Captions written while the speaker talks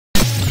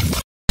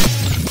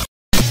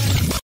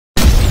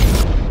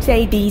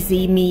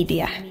JDZ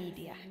Media.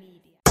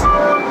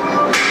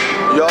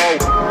 Yo,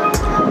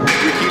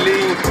 Ricky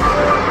Leen,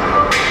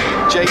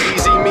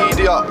 JDZ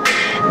Media,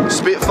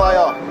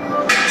 Spitfire,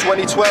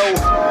 2012,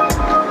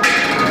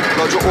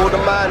 Roger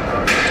Order Man,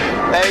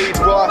 Aid,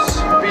 Ross,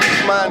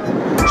 Beef Man,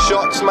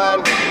 Shots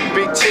Man,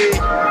 Big T,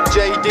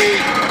 JD,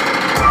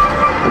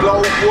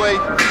 Glow Boy,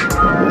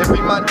 every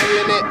man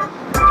doing it,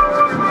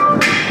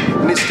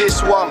 and it's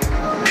this one,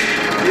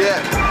 yeah.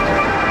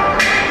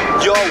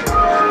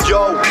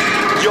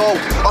 Yo,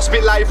 I'll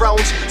spit live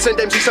rounds, send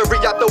MCs to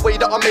re-up the way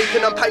that I'm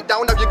making them pipe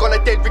down. Now you're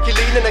gonna dead Ricky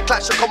Leen in a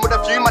clash, to come with a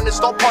few man and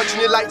stop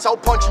punching your lights out,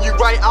 punching you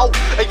right out.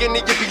 And you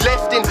need to be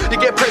left in, you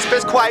get pressed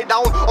best quiet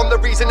down. I'm the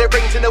reason it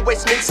rains in the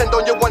West Mid, send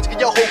on your ones, get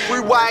your whole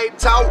crew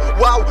wiped out.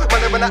 Wow,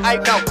 man, I'm gonna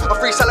hype now, a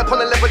freestyle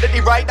upon the level that they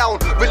write down.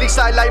 Release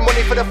sideline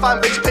money for the fan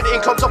base, pit it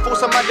in clubs, I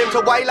force a man them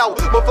to while out.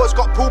 My verse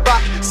got pulled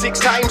back 6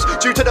 times,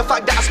 due to the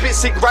fact that I spit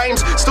sick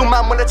rhymes. Still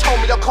man wanna tell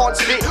me I can't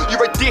spit,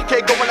 you're a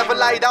dickhead, go and have a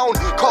lie down.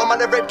 Call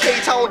man a rep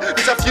K-Town,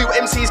 there's a few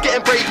MCs getting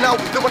brave now.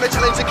 They wanna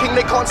challenge the king,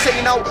 they can't say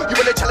now. You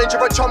wanna challenge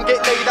your chum,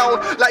 get laid down.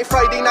 Like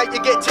Friday night,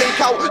 you get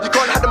takeout. You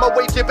can't have them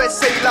away, you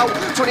best sail out.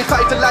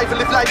 25 to life, I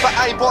live life, but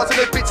I ain't bars and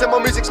the bits and my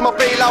music's my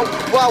bailout.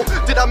 Wow,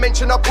 did I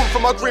mention I come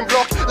from a grim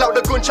block? Loud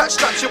the gunshot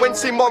straps, you ain't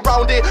seen one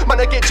round here. Man,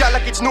 I get jacked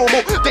like it's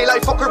normal.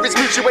 Daylight fucker is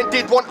mood, you ain't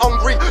did one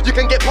hungry. You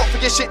can get popped for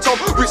your shit, Tom.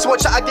 Reach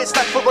watch that I get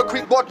stacked for a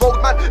quick wad road,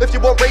 man. If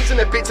you want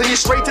raising the bits and you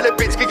straight to the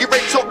bits, get your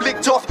raked up,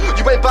 licked off.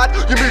 You ain't bad,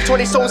 you move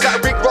 20 stones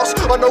like Rick Ross.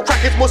 I know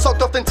crackers more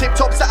socked off than tip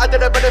tops. That I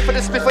did a better for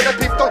the spiff and the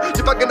piff done.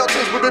 You bagging up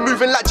things, we've been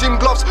moving like gym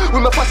gloves.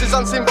 With my fastest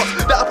on Simba,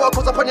 that I put a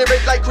cross up on your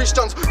head like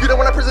Christians. You don't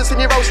want a presence in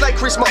your house like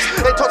Christmas.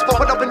 Head tots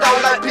popping up and down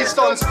like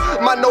pistons.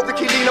 Man, no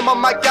Ricky Leen, I'm on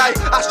my guy.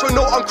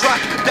 Astronaut on crack,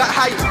 that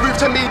high, move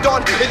to me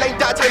done. It ain't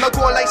that time I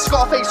go on like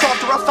Scarface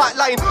after a fat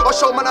line. I'll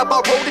show man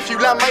about road if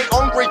you land mate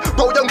hungry.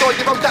 Bro, young guy,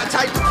 give them that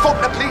type. Fuck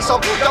the police, I'm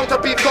down to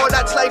beef, God,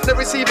 that's life. The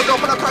receiver, go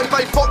for the prank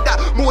fight, fuck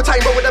that. More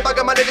time, bro, with a bag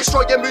of man to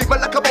destroy your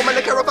movement like a bomb in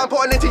a caravan,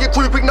 putting into your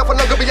crew quick, nothing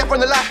longer be up on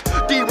the left.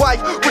 DY,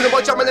 winning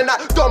by jamming in that.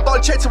 Don't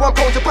bun check, so I'm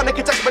prone to panic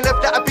attacks. When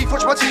left that, I beef,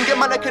 watch my team get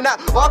mannequin that.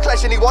 I'll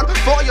clash anyone,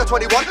 40 or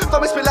 21.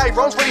 From spit live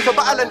rounds, ready for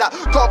battle and that.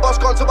 Can't boss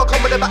gone, so I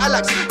come with a battle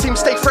axe. Team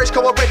stay fresh,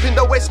 go a rep in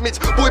the West Mids.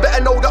 Boy,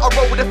 better know that I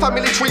roll with a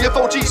family tree of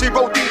OGs who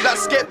roll deep like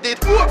Skeptic.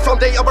 From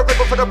day I'm a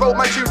river for the road,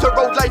 man, choose to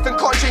road life and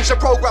can't change the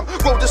program.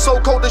 Road is so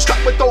cold and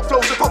strapped with dope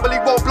flows, so probably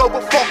won't blow,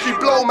 but fuck you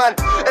blow, man.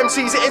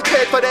 MCs, it is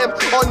cleared for them.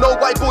 I know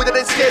white boy that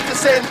ain't scared to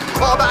send.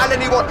 I'll battle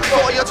anyone,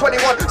 40 or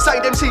 21.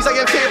 Signed MCs, I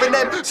ain't fearing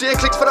them. See your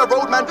clicks for the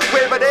road, man,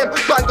 where are them?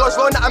 Bangers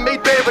run that I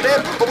made bare of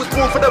them. I was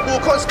born for the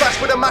walk on splash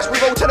with a mash. We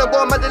roll 10 and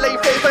 1, man, they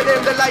ain't fair for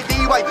them. They like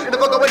DY,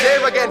 never going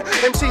there again.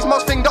 MCs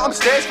must think that I'm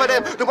stairs for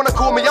them. They wanna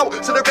call me out,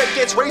 so the red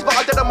gets raised, but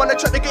I didn't wanna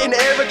try to get in the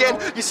air again.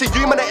 You see,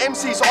 you man are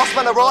MCs, us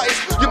man are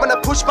artists. You man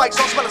are push bikes,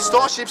 us man are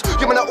starships.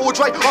 You man are all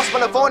dry, us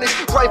man are varnish.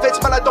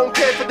 Private man, I don't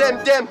care for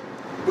them.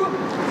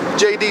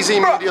 JDZ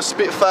Media,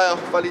 Spitfire,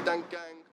 Valley Dan Gang.